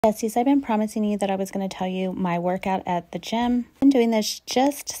Besties, I've been promising you that I was going to tell you my workout at the gym. I've been doing this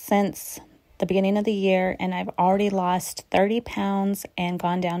just since the beginning of the year, and I've already lost 30 pounds and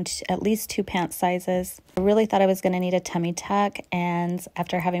gone down to at least 2 pant sizes. I really thought I was going to need a tummy tuck, and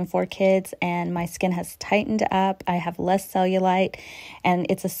after having 4 kids and my skin has tightened up, I have less cellulite, and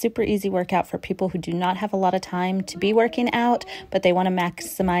it's a super easy workout for people who do not have a lot of time to be working out, but they want to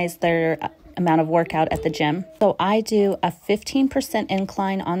maximize their amount of workout at the gym. So I do a 15%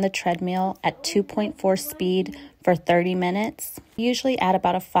 incline on the treadmill at 2.4 speed for 30 minutes. Usually add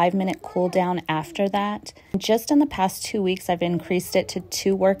about a 5-minute cool down after that. Just in the past 2 weeks, I've increased it to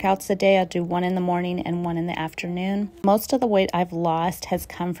 2 workouts a day. I'll do one in the morning and one in the afternoon. Most of the weight I've lost has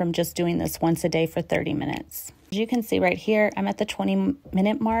come from just doing this once a day for 30 minutes. As you can see right here, I'm at the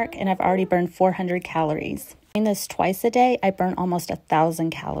 20-minute mark and I've already burned 400 calories. Doing this twice a day, I burn almost 1,000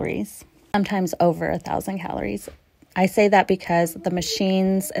 calories. Sometimes over 1,000 calories. I say that because the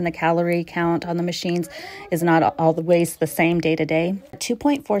machines and the calorie count on the machines is not always the same day to day.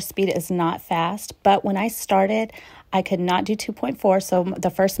 2.4 speed is not fast, but when I started, I could not do 2.4. So the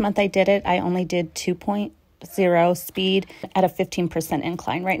first month I did it, I only did 2.0 speed at a 15%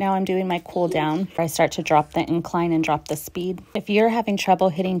 incline. Right now I'm doing my cool down where I start to drop the incline and drop the speed. If you're having trouble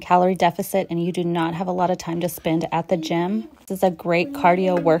hitting calorie deficit and you do not have a lot of time to spend at the gym, this is a great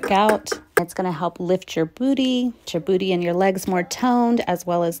cardio workout. It's going to help lift your booty and your legs more toned, as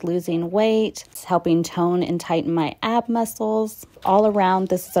well as losing weight. It's helping tone and tighten my ab muscles. All around,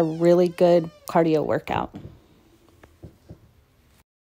 this is a really good cardio workout.